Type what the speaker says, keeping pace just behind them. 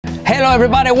Hello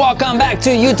everybody, welcome back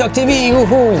to YouTube TV.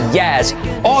 Yes.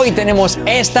 Hoy tenemos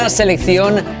esta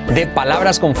selección de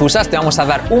palabras confusas. Te vamos a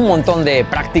dar un montón de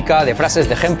práctica, de frases,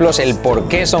 de ejemplos, el por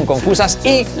qué son confusas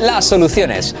y las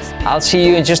soluciones. I'll see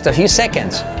you in just a few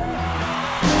seconds.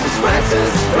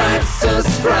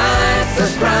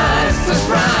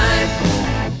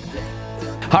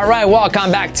 Alright,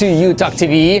 welcome back to YouTube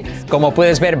TV. Como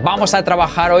puedes ver, vamos a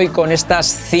trabajar hoy con estas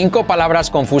 5 palabras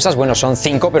confusas. Bueno, son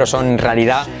 5, pero son en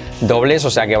realidad dobles, o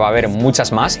sea que va a haber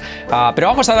muchas más. Pero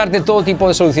vamos a darte todo tipo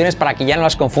de soluciones para que ya no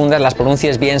las confundas, las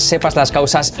pronuncies bien, sepas las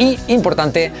causas y,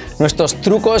 importante, nuestros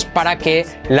trucos para que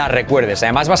las recuerdes.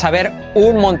 Además, vas a ver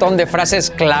un montón de frases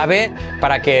clave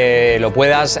para que lo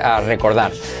puedas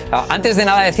recordar. Antes de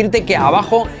nada, decirte que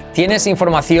abajo tienes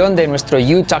información de nuestro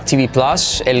YouTube TV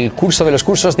Plus, el curso de los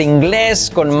cursos de inglés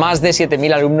con más de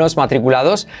 7.000 alumnos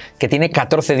matriculados, que tiene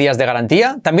 14 días de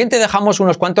garantía. También te dejamos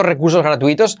unos cuantos recursos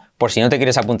gratuitos por si no te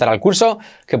quieres apuntar al curso,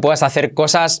 que puedas hacer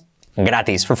cosas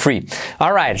gratis, for free.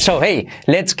 Alright, so hey,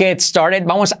 let's get started.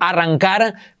 Vamos a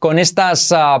arrancar con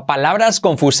estas palabras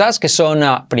confusas que son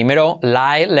primero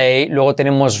lie, lay, luego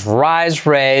tenemos rise,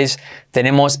 raise,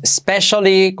 tenemos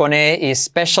especially con E y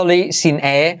especially sin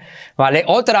E, ¿vale?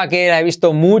 Otra que la he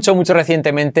visto mucho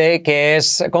recientemente que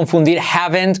es confundir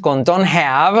haven't con don't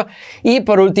have y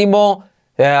por último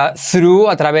through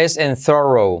a través en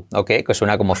thorough, ¿ok? Que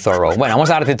suena como thorough. Bueno,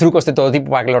 vamos a darte trucos de todo tipo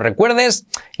para que los recuerdes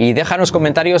y déjanos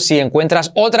comentarios si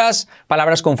encuentras otras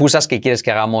palabras confusas que quieres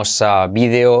que hagamos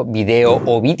video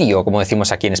o vídeo, como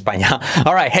decimos aquí en España.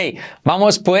 Alright, hey,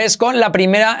 vamos pues con el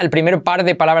primer par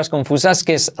de palabras confusas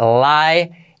que es lie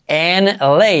and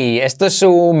lay. Esto es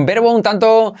un verbo un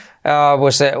tanto,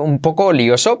 un poco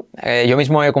lioso. Yo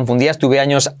mismo me confundía, estuve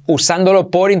años usándolo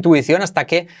por intuición hasta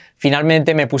que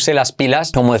finalmente me puse las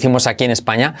pilas, como decimos aquí en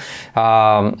España,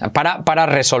 para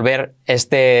resolver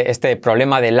este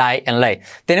problema de lie and lay.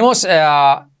 Tenemos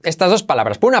estas dos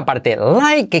palabras. Por una parte,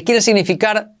 lie, que quiere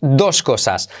significar dos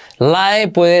cosas. Lie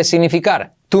puede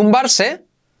significar tumbarse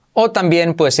o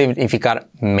también puede significar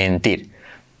mentir.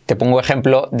 Te pongo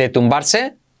ejemplo de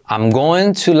tumbarse. I'm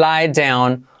going to lie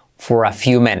down for a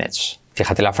few minutes.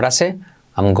 Fíjate la frase.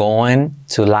 I'm going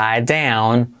to lie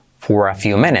down for a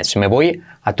few minutes. Me voy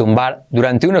a tumbar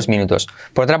durante unos minutos.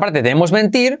 Por otra parte, tenemos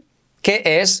mentir, que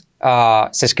es,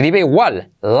 se escribe igual,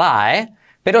 lie,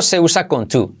 pero se usa con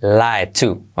to, lie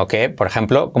to. ¿Ok? Por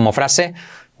ejemplo, como frase,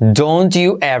 don't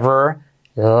you ever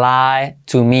lie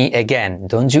to me again.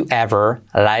 Don't you ever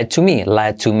lie to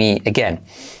me again.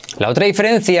 La otra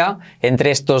diferencia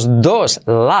entre estos dos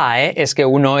lie es que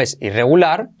uno es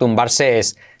irregular, tumbarse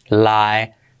es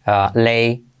lie,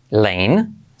 lay,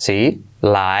 lain, ¿sí?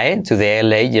 Lie, today I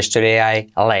lay, yesterday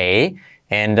I lay,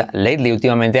 and lately,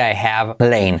 últimamente, I have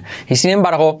lain. Y sin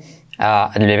embargo,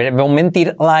 el verbo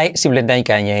mentir, lie, simplemente hay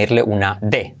que añadirle una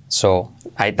D. So,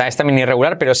 es también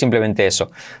irregular, pero simplemente eso.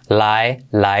 Lie,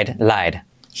 lied, lied.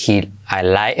 I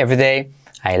lie every day,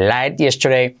 I lied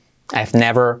yesterday, I've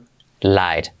never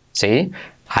lied. ¿Sí?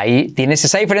 Ahí tienes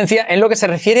esa diferencia en lo que se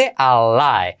refiere a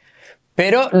lie.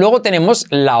 Pero luego tenemos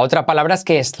la otra palabra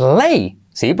que es lay,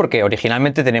 ¿sí? Porque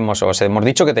originalmente hemos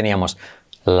dicho que teníamos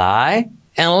lie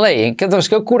and lay. Entonces,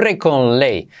 ¿qué ocurre con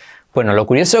lay? Bueno, lo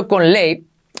curioso con lay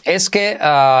es que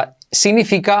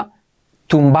significa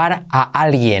tumbar a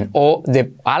alguien o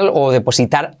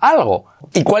depositar algo.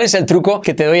 ¿Y cuál es el truco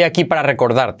que te doy aquí para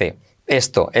recordarte?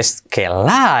 Esto es que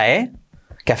lie,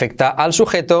 que afecta al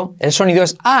sujeto, el sonido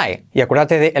es I. Y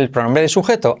acuérdate del pronombre de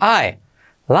sujeto, I.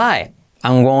 Lie.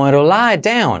 I'm going to lie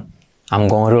down. I'm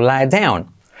going to lie down.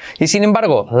 Y sin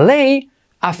embargo, lay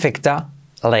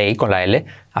con la L,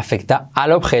 afecta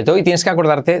al objeto y tienes que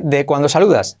acordarte de cuando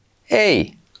saludas.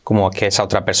 Hey, como que esa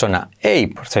otra persona. Hey,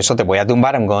 por eso te voy a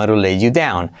tumbar, I'm going to lay you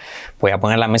down. Voy a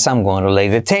poner la mesa, I'm going to lay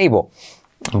the table.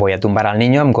 Voy a tumbar al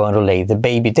niño, I'm going to lay the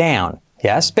baby down.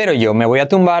 Yes? Pero yo me voy a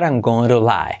tumbar, I'm going to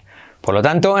lie. Por lo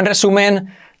tanto, en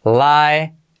resumen,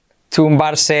 lie,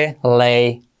 tumbarse,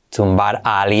 lay, tumbar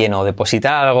a alguien o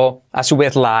depositar algo. A su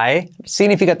vez, lie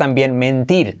significa también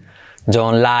mentir.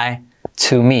 Don't lie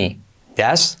to me.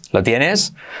 ¿Yes? ¿Lo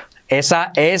tienes?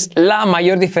 Esa es la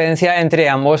mayor diferencia entre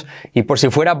ambos y por si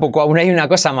fuera poco, aún hay una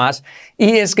cosa más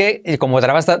y es que, como te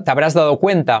habrás dado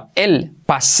cuenta, el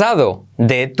pasado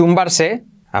de tumbarse,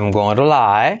 I'm going to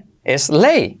lie, es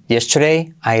lay.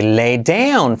 Yesterday I lay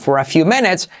down for a few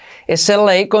minutes. Ese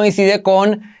lay coincide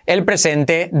con el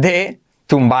presente de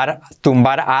tumbar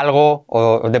algo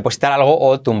o depositar algo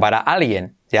o tumbar a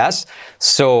alguien. Yes?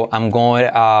 So I'm going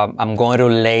to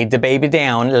lay the baby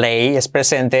down. Lay es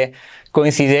presente,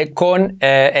 coincide con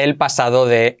el pasado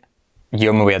de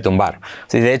yo me voy a tumbar.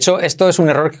 De hecho, esto es un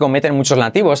error que cometen muchos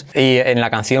nativos. Y en la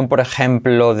canción, por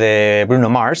ejemplo, de Bruno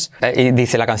Mars,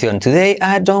 dice la canción, Today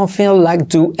I don't feel like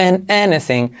doing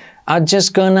anything. I'm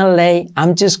just gonna lay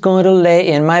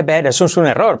in my bed. Eso es un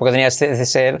error, porque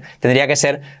tendría que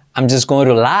ser I'm just going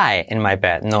to lie in my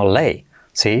bed, no lay.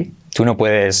 ¿Sí? Tú no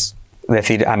puedes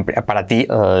decir, para ti,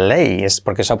 lay, es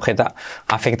porque eso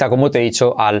afecta, como te he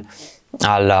dicho, al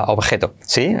objeto.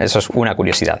 ¿Sí? Eso es una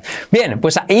curiosidad. Bien,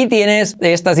 pues ahí tienes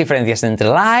estas diferencias entre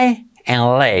lie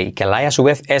and lay, que lie a su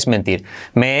vez es mentir.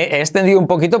 Me he extendido un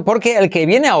poquito porque el que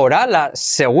viene ahora,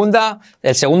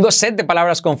 el segundo set de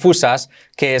palabras confusas,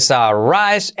 que es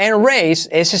rise and raise,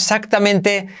 es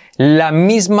exactamente la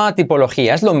misma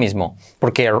tipología, es lo mismo,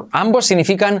 porque ambos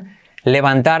significan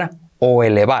levantar o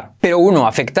elevar, pero uno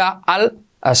afecta al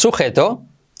sujeto,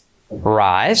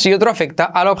 rise, y otro afecta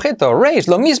al objeto, raise,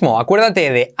 lo mismo.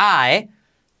 Acuérdate de I,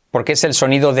 porque es el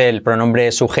sonido del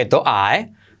pronombre sujeto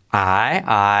I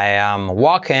am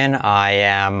walking, I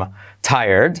am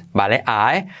tired, ¿vale?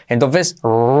 Entonces,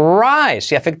 rise,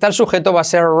 si afecta al sujeto va a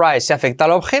ser rise, si afecta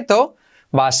al objeto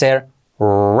va a ser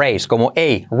raise, como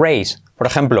raise. Por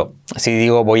ejemplo, si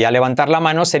digo voy a levantar la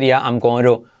mano sería I'm going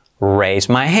to raise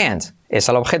my hand. Es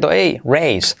al objeto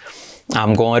raise.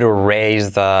 I'm going to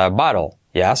raise the bottle.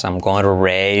 Yes, I'm going to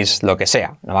raise lo que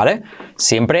sea, ¿vale?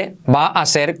 Siempre va a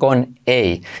ser con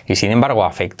a. Y sin embargo,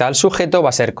 afecta al sujeto, va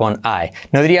a ser con I.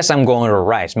 No dirías I'm going to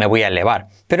rise, me voy a elevar.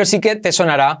 Pero sí que te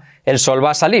sonará el sol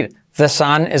va a salir. The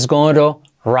sun is going to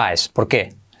rise. ¿Por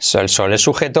qué? El sol es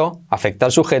sujeto, afecta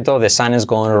al sujeto, the sun is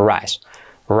going to rise.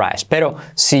 Pero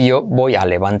si yo voy a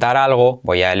levantar algo,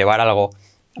 voy a elevar algo,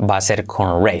 va a ser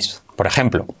con raise. Por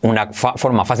ejemplo, una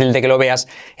forma fácil de que lo veas,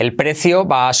 el precio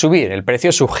va a subir, el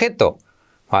precio sujeto.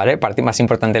 ¿Vale? Parte más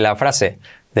importante de la frase.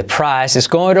 The price is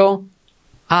going to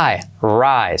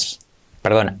rise.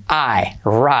 Perdón,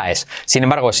 rise. Sin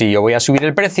embargo, si yo voy a subir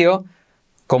el precio,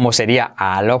 como sería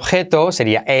al objeto,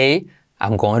 sería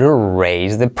I'm going to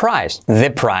raise the price.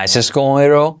 The price is going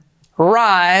to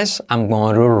rise. I'm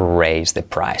going to raise the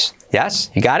price.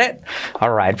 Yes? You got it?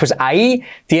 All right. Pues ahí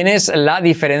tienes la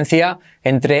diferencia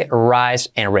entre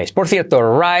rise and raise. Por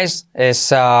cierto, rise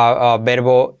es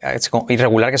verbo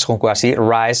irregular que se conjuga así.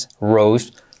 Rise,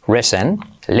 rose, risen.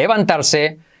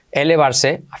 Levantarse,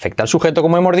 elevarse, afecta al sujeto,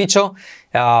 como hemos dicho.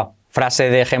 Frase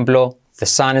de ejemplo, the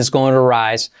sun is going to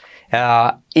rise.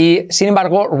 Y sin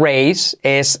embargo, raise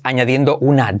es añadiendo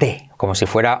una D, como si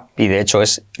fuera, y de hecho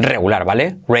es regular,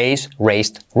 ¿vale? Raise,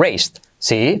 raised, raised.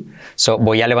 ¿Sí? So,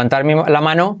 voy a levantar la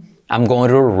mano. I'm going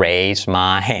to raise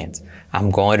my hand.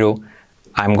 I'm going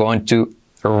to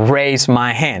raise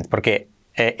my hand. Porque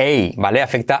 ¿vale?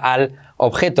 Afecta al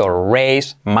objeto.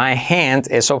 Raise my hand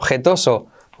es objeto, so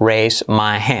raise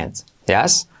my hand.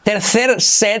 ¿Yes? Tercer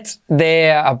set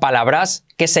de palabras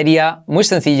que sería muy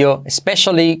sencillo,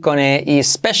 especially con E y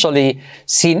especially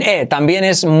sin E. También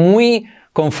es muy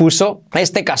confuso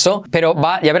este caso, pero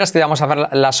ya verás que vamos a ver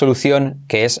la solución,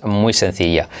 que es muy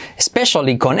sencilla.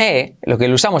 Especially con E, lo que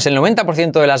lo usamos el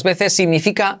 90% de las veces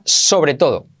significa sobre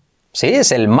todo. ¿Sí?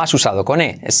 Es el más usado con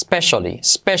E.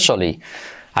 Especially.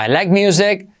 I like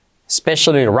music,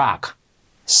 especially rock.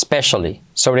 Especially,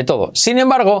 sobre todo. Sin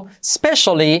embargo,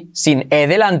 especially, sin E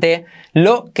delante,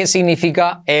 lo que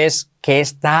significa es que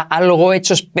está algo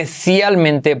hecho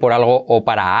especialmente por algo o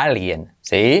para alguien.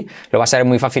 ¿Sí? Lo vas a ver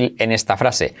muy fácil en esta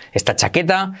frase. Esta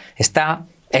chaqueta está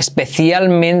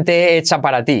especialmente hecha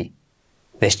para ti.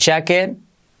 This jacket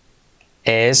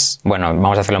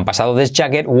vamos a hacerlo en pasado. This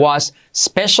jacket was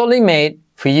specially made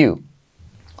for you.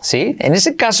 ¿Sí? En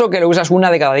ese caso que lo usas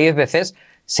una de cada 10 veces,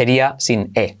 sería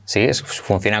sin E. ¿Sí?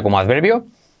 Funciona como adverbio.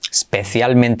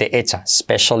 Especialmente hecha.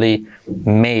 Specially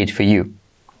made for you.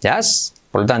 ¿Yes?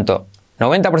 Por lo tanto,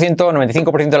 90%,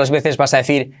 95% de las veces vas a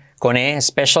decir con E,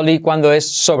 especially cuando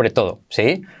es sobre todo,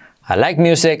 ¿sí? I like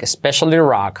music, especially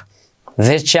rock.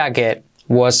 This jacket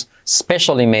was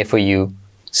specially made for you,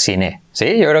 sin E,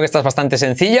 ¿sí? Yo creo que esta es bastante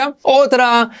sencilla.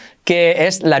 Otra que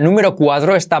es la número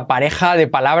 4, esta pareja de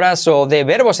palabras o de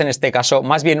verbos en este caso,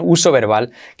 más bien uso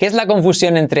verbal, que es la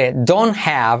confusión entre don't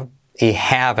have y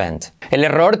haven't. El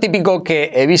error típico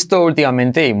que he visto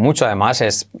últimamente, y mucho además,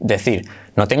 es decir,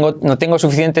 no tengo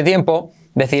suficiente tiempo,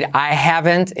 decir I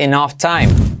haven't enough time.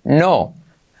 No,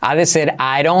 ha de ser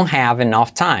I don't have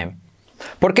enough time.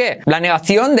 ¿Por qué? La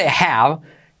negación de have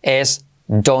es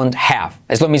don't have.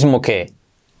 Es lo mismo que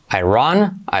I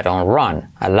run, I don't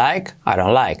run. I like, I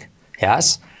don't like.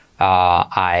 Yes?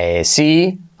 I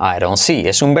see, I don't see.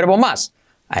 Es un verbo más.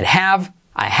 I have,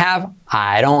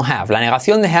 I don't have. La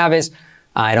negación de have es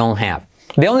I don't have.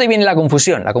 ¿De dónde viene la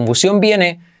confusión? La confusión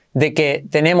viene de que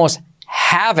tenemos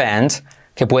haven't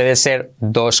que puede ser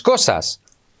dos cosas.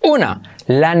 Una,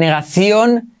 la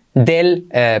negación del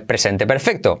presente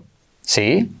perfecto.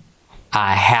 ¿Sí?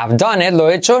 I have done it, lo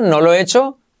he hecho, no lo he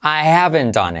hecho, I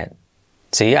haven't done it.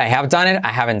 ¿Sí? I have done it,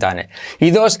 I haven't done it.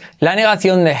 Y dos, la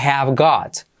negación de have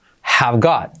got. Have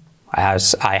got.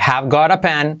 I have got a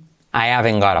pen, I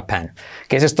haven't got a pen.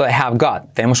 ¿Qué es esto de have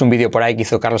got? Tenemos un vídeo por ahí que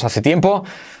hizo Carlos hace tiempo.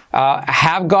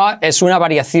 Have got es una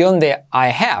variación de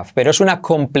I have, pero es una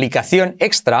complicación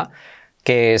extra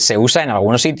que se usa en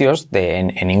algunos sitios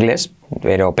en inglés,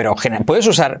 pero puedes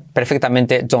usar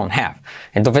perfectamente don't have.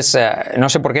 Entonces, no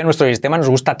sé por qué nuestro sistema nos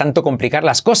gusta tanto complicar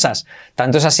las cosas.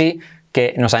 Tanto es así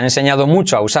que nos han enseñado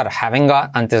mucho a usar haven't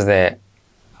got antes de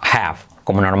have,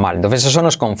 como normal. Entonces eso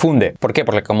nos confunde. ¿Por qué?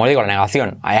 Porque, como digo, la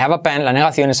negación I have a pen, la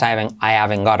negación es I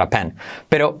haven't got a pen.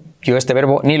 Pero yo este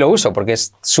verbo ni lo uso porque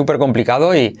es súper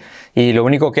complicado y lo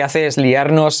único que hace es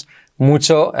liarnos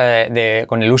mucho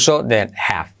con el uso de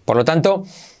have. Por lo tanto,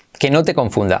 que no te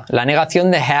confunda. La negación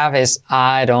de have es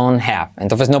I don't have.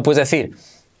 Entonces no puedes decir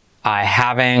I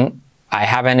haven't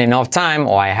enough time,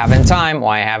 o I haven't time,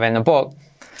 o I haven't a book,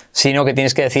 sino que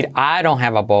tienes que decir I don't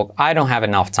have a book, I don't have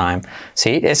enough time.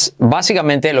 ¿Sí? Es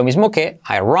básicamente lo mismo que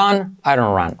I run, I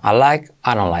don't run, I like,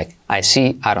 I don't like, I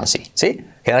see, I don't see. ¿Sí?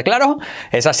 ¿Queda claro?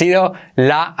 Ese ha sido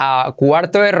la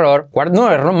cuarto error,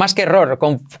 error, más que error,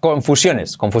 confusión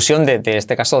de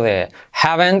este caso de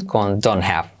haven't con don't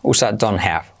have. Usa don't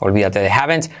have, olvídate de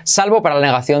haven't, salvo para la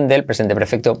negación del presente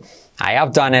perfecto. I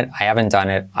have done it, I haven't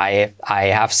done it, I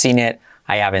have seen it,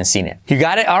 I haven't seen it. You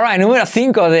got it? All right, número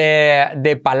 5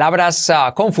 de palabras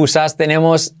confusas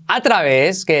tenemos a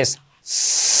través, que es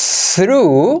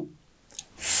through.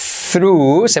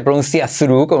 Through, se pronuncia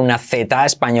through con una Z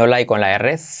española y con la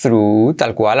R, through,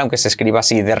 tal cual, aunque se escriba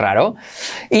así de raro.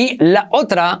 Y la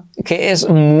otra, que es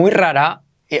muy rara,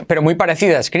 pero muy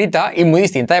parecida escrita y muy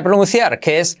distinta de pronunciar,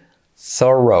 que es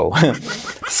thorough.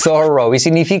 Thorough, y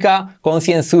significa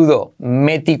concienzudo,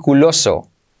 meticuloso,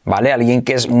 ¿vale? Alguien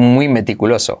que es muy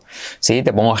meticuloso. ¿Sí?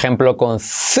 Te pongo ejemplo con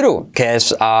through, que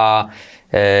es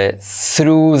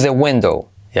through the window,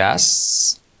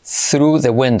 yes? Through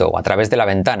the window, a través de la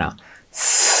ventana.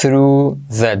 Through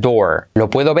the door. Lo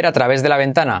puedo ver a través de la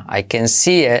ventana. I can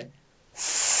see it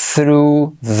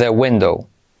through the window.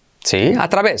 ¿Sí? A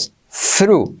través.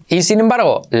 Through. Y sin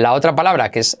embargo, la otra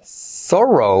palabra que es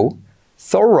thorough,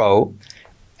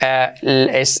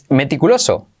 es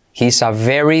meticuloso. He's a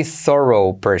very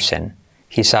thorough person.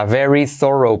 He's a very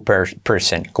thorough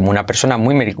person. Como una persona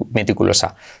muy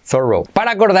meticulosa. Thorough.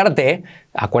 Para acuérdate,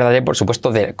 por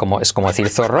supuesto, es como decir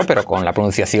zorro, pero con la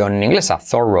pronunciación inglesa.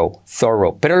 Thorough.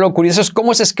 Pero lo curioso es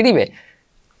cómo se escribe.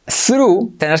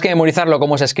 Through, tendrás que memorizarlo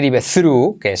cómo se escribe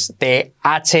through, que es T-H-R-O-U-G-H,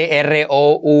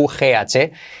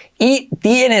 y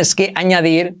tienes que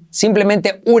añadir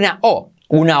simplemente una O.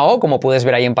 Una O, como puedes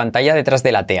ver ahí en pantalla, detrás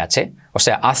de la TH. O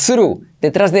sea, a through,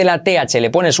 detrás de la TH le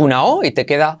pones una O y te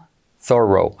queda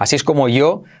thorough. Así es como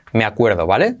yo me acuerdo,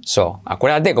 ¿vale?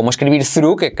 Acuérdate cómo escribir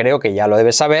through, que creo que ya lo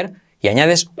debes saber, y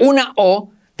añades una O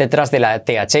detrás de la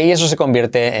TH y eso se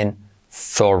convierte en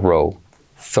thorough.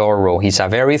 Thorough. He's a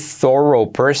very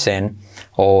thorough person.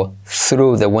 O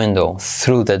through the window,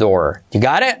 through the door. You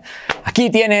got it? Aquí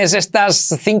tienes estas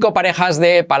 5 parejas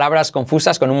de palabras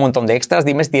confusas con un montón de extras.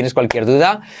 Dime si tienes cualquier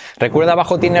duda. Recuerda,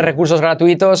 abajo tienes recursos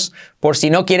gratuitos por si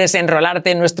no quieres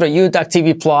enrolarte en nuestro YouTube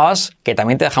TV Plus, que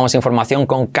también te dejamos información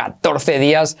con 14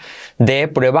 días de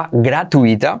prueba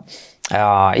gratuita.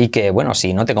 Y que, bueno,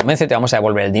 si no te convence, te vamos a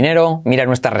devolver el dinero. Mira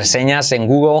nuestras reseñas en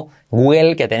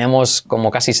Google, que tenemos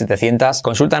como casi 700.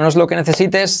 Consúltanos lo que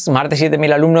necesites. Más de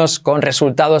 7.000 alumnos con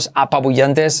resultados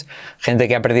apabullantes. Gente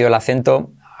que ha perdido el acento.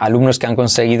 Alumnos que han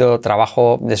conseguido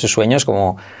trabajo de sus sueños,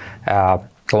 como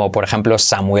por ejemplo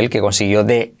Samuel, que consiguió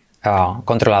de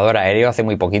controlador aéreo hace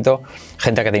muy poquito.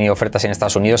 Gente que ha tenido ofertas en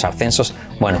Estados Unidos, ascensos.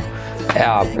 Bueno,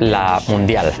 la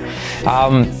mundial.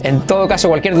 En todo caso,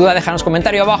 cualquier duda, déjanos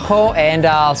comentario abajo. And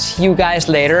I'll see you guys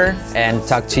later and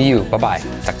talk to you. Bye bye.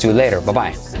 Talk to you later. Bye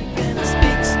bye.